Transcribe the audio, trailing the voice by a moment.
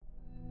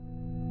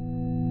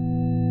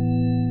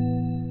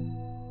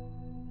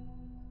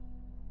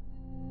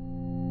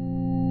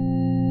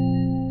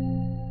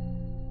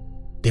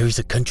is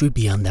a country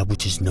beyond that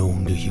which is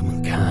known to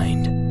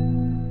humankind.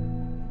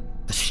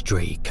 A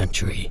stray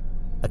country.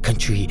 A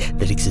country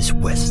that exists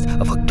west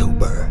of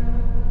October,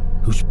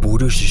 whose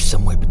borders are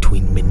somewhere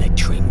between midnight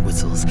train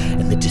whistles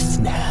and the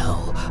distant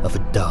howl of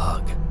a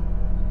dog.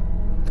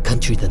 A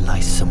country that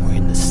lies somewhere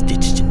in the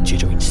stitched and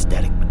jittering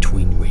static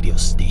between radio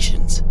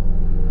stations.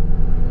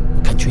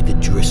 A country that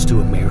drifts through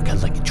America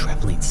like a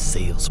traveling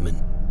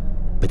salesman,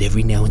 but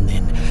every now and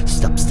then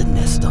stops to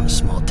nest on a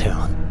small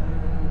town,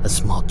 a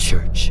small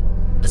church,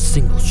 a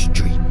single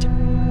street,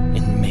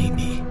 and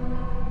maybe,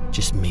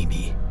 just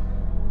maybe,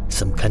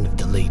 some kind of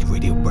delayed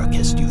radio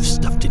broadcast you've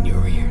stuffed in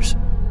your ears.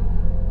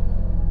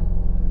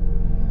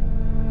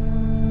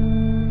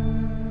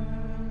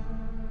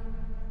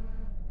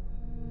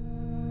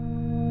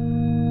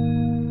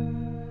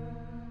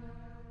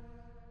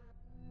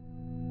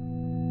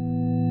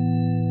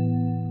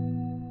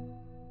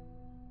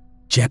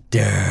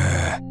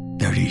 Chapter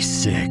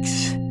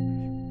 36.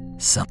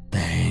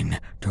 Something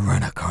to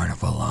run a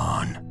carnival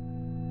on.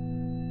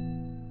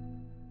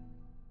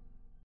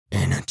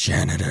 In a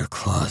janitor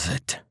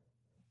closet.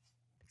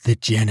 The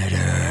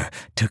janitor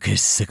took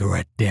his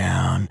cigarette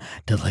down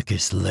to lick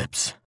his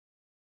lips,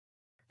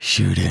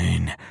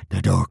 shooting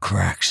the door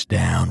cracks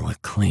down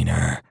with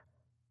cleaner,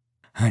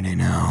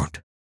 hiding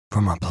out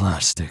from a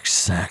plastic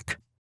sack.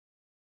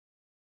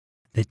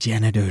 The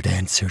janitor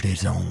answered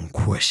his own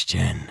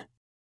question.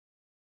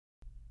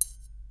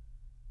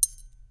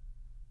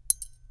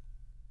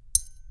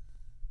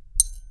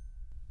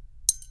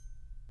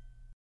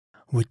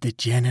 With the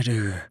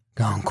janitor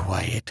gone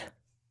quiet,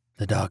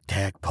 the dog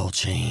tag pull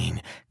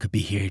chain could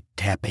be heard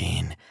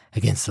tapping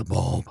against the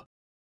bulb.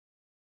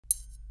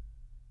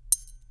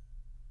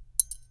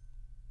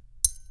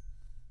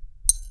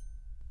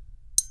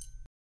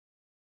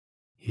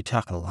 You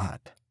talk a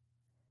lot,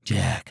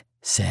 Jack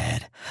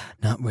said,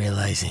 not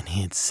realizing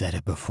he had said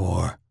it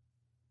before.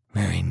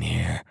 Very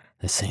near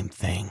the same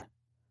thing,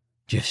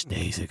 just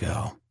days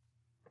ago.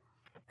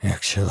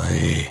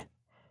 Actually,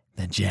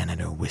 the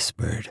janitor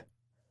whispered,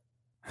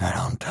 I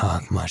don't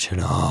talk much at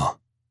all.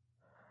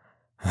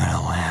 I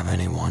don't have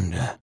anyone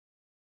to...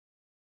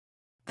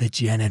 The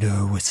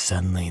janitor was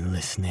suddenly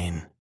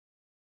listening.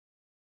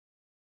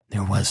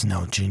 There was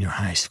no junior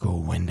high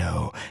school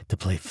window to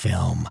play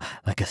film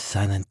like a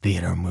silent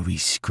theater movie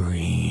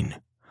screen.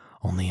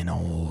 Only an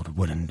old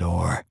wooden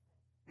door,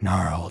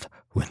 gnarled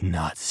with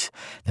nuts,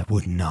 that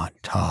would not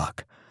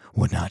talk,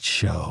 would not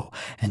show.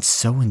 And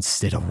so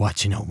instead of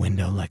watching a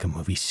window like a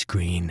movie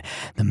screen,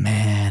 the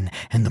man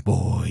and the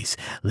boys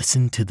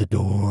listened to the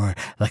door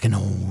like an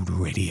old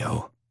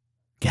radio.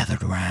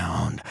 Gathered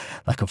round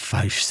like a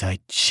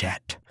fireside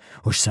chat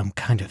or some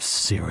kind of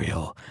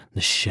serial, the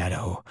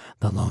Shadow,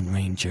 the Lone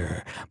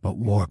Ranger, but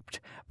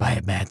warped by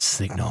a bad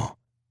signal.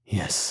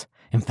 Yes,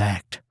 in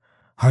fact,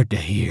 hard to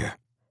hear.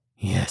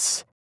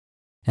 Yes,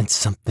 and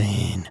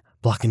something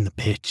blocking the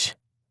pitch.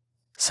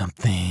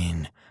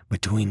 Something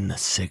between the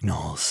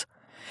signals.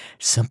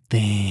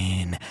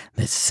 Something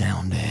that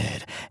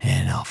sounded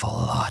an awful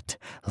lot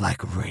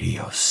like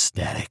radio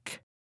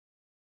static.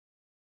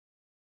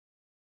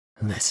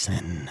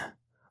 Listen,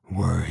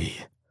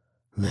 worry,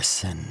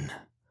 listen,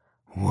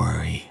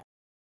 worry.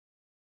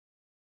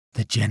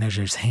 The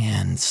janitor's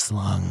hand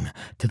slung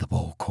to the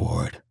bowl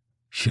cord.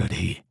 Should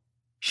he?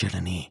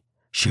 Shouldn't he?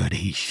 Should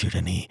he?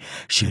 Shouldn't he?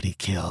 Should he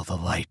kill the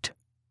light?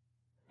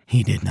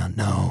 He did not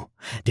know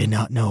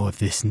if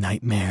this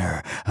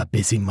nightmare of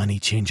busy money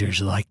changers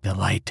like the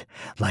light,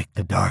 like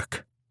the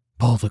dark.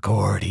 Pull the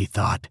cord, he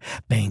thought.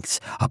 Banks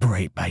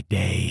operate by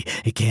day.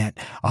 It can't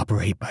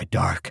operate by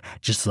dark,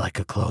 just like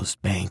a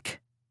closed bank.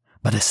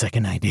 But a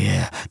second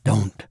idea,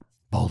 don't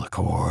pull the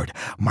cord.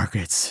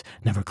 Markets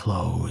never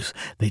close.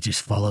 They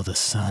just follow the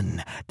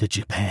sun to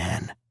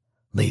Japan.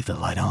 Leave the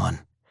light on,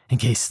 in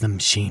case the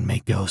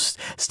machine-made ghosts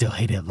still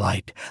hated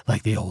light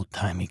like the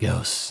old-timey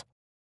ghosts.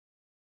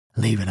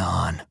 Leave it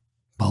on.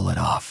 Pull it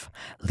off.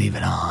 Leave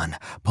it on.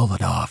 Pull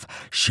it off.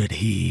 Should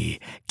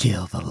he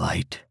kill the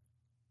light?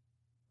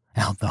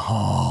 Out the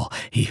hall,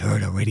 he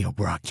heard a radio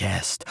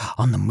broadcast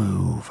on the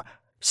move.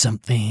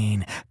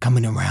 Something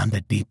coming around a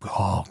deep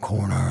hall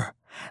corner,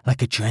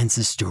 like a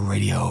transistor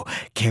radio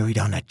carried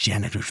on a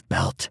janitor's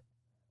belt.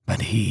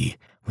 But he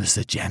was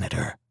the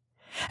janitor,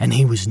 and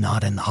he was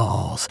not in the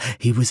halls.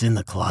 He was in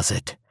the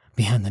closet,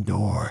 behind the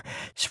door,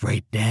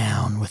 sprayed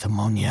down with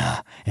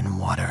ammonia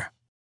and water.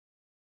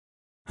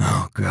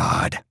 Oh,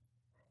 God,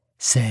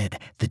 said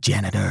the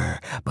janitor,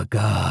 but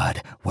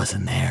God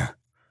wasn't there.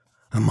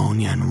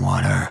 Ammonia and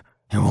water,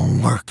 it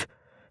won't work.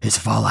 It's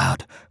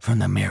fallout from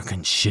the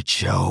American shit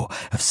show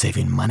of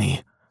saving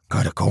money.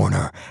 Cut a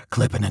corner,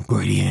 clip an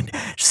ingredient,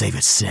 save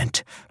a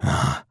cent.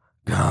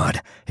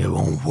 God, it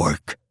won't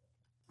work.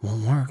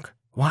 Won't work?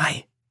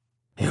 Why?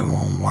 It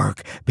won't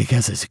work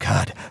because it's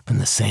cut from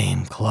the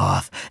same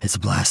cloth as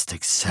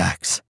plastic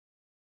sacks.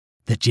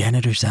 The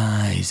janitor's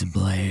eyes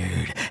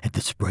blared at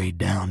the sprayed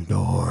down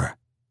door.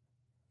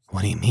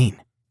 What do you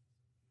mean?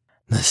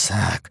 The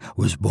sack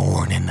was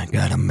born in the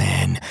gut of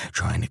men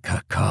trying to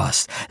cut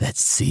costs. That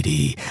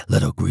seedy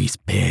little grease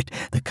pit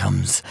that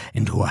comes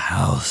into a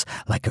house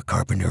like a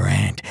carpenter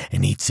ant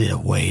and eats it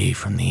away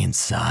from the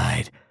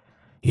inside.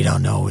 You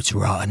don't know it's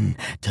rotten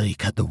till you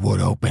cut the wood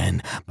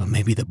open, but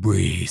maybe the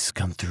breeze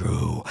come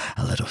through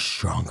a little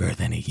stronger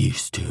than it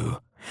used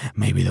to.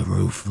 Maybe the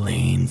roof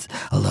leans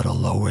a little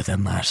lower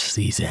than last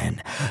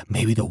season.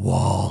 Maybe the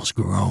walls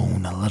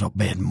groan a little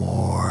bit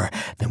more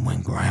than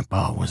when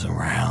Grandpa was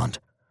around.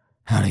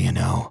 How do you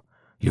know?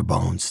 Your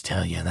bones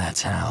tell you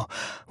that's how.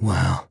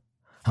 Well,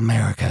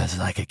 America is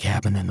like a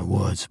cabin in the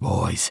woods,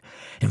 boys,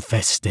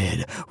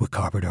 infested with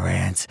carpenter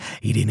ants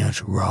eating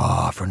us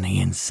raw from the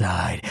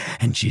inside,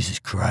 and Jesus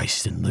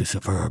Christ and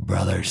Lucifer are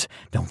brothers.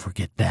 Don't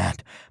forget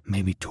that.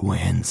 Maybe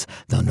twins,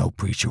 though no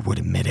preacher would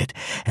admit it,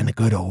 and the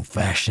good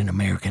old-fashioned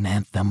American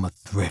anthem of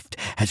thrift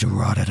has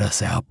rotted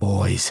us out,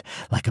 boys,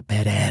 like a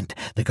pet ant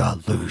that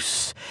got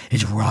loose.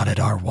 It's rotted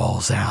our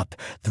walls out.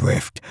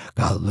 Thrift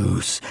got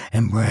loose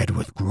and bred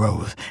with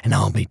growth, and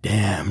I'll be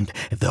damned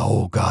if the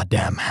whole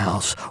goddamn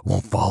house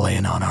won't fall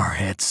in on our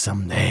heads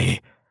someday.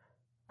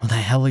 What the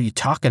hell are you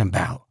talking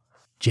about?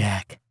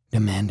 Jack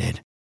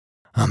demanded.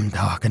 I'm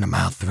talking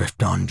about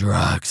thrift on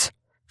drugs.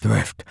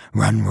 Thrift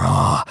run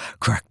raw,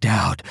 cracked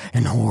out,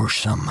 and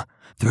whoresome.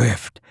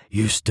 Thrift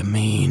used to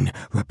mean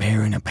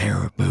repairing a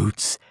pair of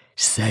boots.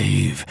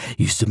 Save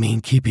used to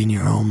mean keeping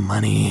your own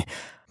money.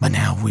 But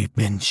now we've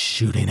been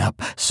shooting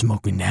up,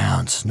 smoking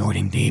down,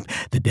 snorting deep,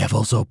 the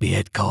devil's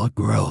opiate called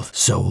growth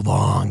so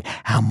long.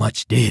 How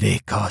much did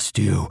it cost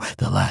you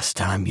the last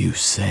time you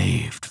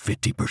saved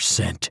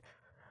 50%?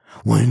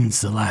 When's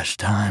the last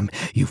time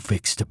you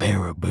fixed a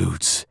pair of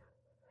boots?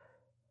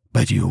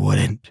 But you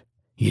wouldn't.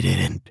 You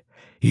didn't.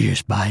 You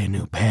just buy a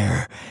new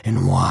pair.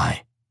 And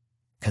why?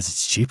 'Cause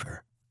it's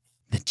cheaper.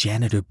 The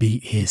janitor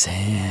beat his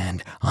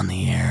hand on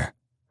the air,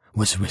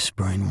 was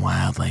whispering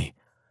wildly.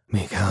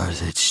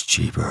 Because it's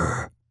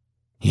cheaper.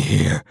 You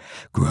hear?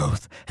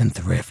 Growth and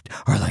thrift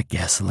are like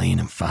gasoline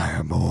and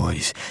fire,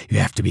 boys. You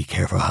have to be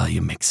careful how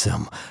you mix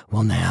them.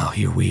 Well, now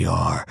here we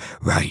are,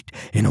 right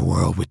in a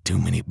world with too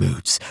many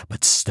boots,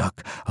 but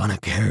stuck on a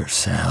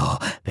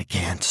carousel that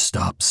can't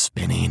stop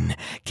spinning,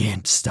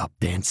 can't stop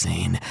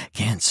dancing,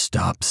 can't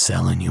stop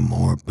selling you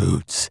more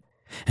boots.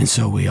 And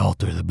so we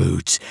alter the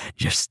boots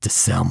just to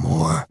sell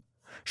more.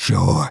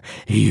 Sure,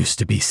 it used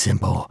to be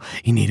simple.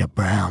 You need a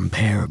brown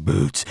pair of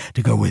boots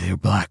to go with your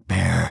black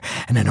pair,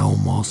 and it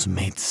almost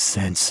made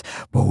sense.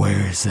 But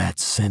where is that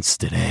sense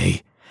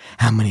today?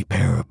 How many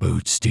pair of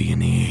boots do you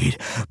need?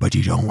 But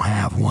you don't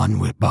have one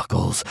with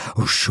buckles,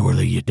 or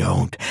surely you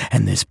don't.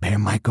 And this pair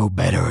might go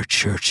better at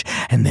church,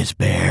 and this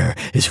pair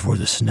is for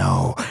the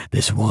snow.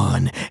 This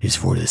one is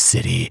for the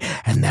city,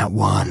 and that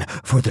one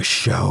for the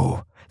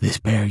show. This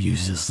pair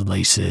uses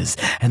laces,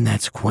 and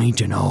that's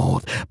quaint and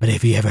old, but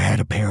if you ever had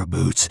a pair of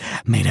boots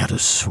made out of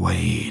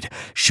suede,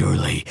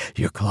 surely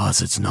your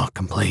closet's not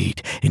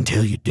complete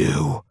until you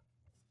do.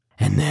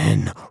 And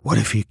then, what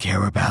if you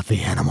care about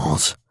the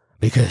animals?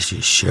 Because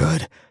you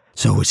should.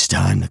 So it's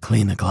time to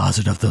clean the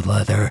closet of the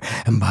leather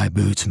and buy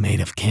boots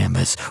made of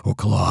canvas or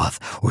cloth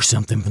or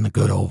something from the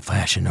good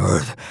old-fashioned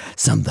earth.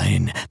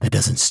 Something that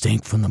doesn't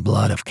stink from the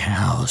blood of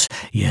cows.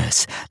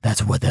 Yes,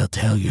 that's what they'll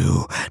tell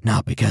you.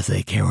 Not because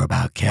they care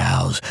about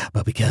cows,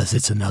 but because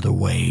it's another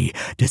way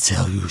to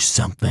sell you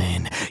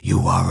something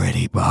you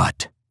already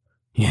bought.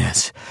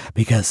 Yes,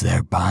 because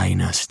they're buying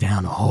us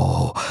down a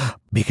hole.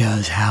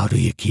 Because how do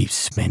you keep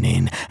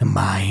spending and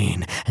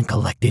buying and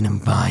collecting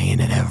and buying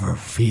and ever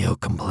feel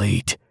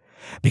complete?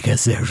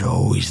 Because there's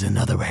always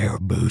another pair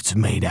of boots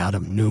made out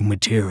of new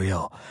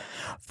material,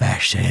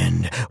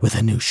 fashioned with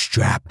a new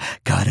strap,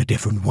 cut a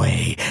different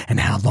way. And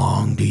how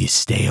long do you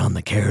stay on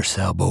the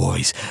carousel,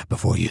 boys,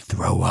 before you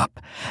throw up?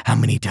 How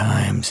many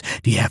times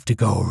do you have to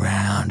go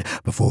around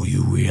before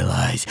you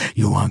realize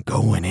you aren't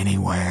going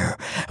anywhere?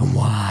 And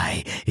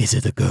why is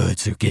it the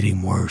goods are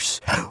getting worse?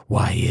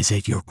 Why is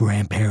it your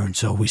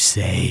grandparents always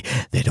say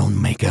they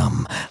don't make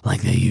 'em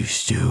like they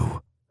used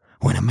to?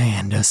 When a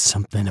man does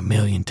something a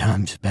million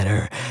times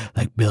better,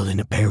 like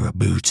building a pair of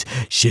boots,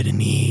 shouldn't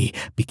he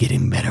be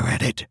getting better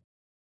at it?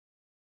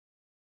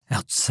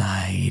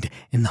 Outside,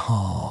 in the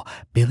hall,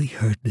 Billy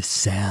heard the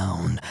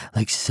sound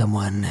like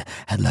someone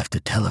had left a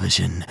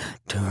television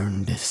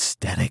turned to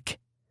static.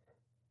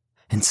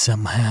 And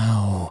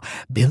somehow,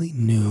 Billy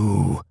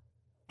knew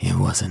it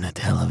wasn't a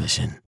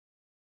television.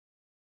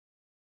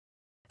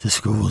 The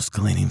school's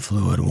cleaning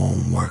fluid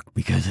won't work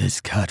because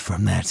it's cut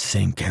from that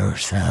same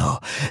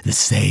carousel, the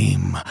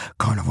same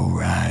carnival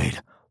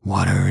ride,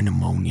 water and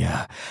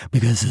ammonia,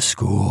 because the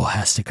school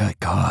has to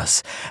cut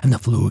costs, and the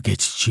fluid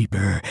gets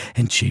cheaper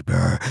and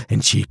cheaper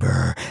and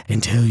cheaper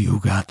until you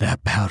got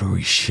that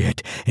powdery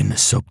shit in the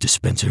soap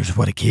dispensers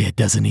what a kid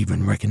doesn't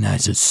even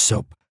recognize as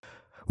soap.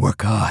 We're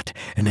caught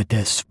in a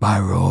death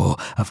spiral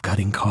of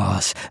cutting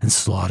costs and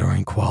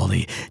slaughtering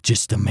quality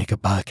just to make a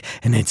buck,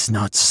 and it's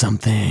not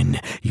something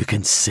you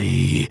can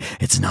see.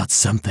 It's not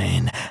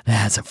something that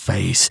has a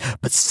face,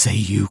 but say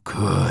you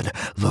could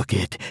look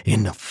it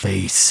in the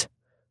face.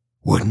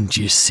 wouldn't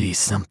you see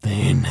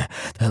something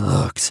that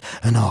looks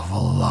an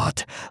awful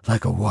lot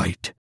like a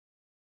white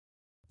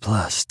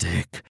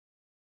plastic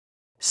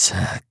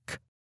sack?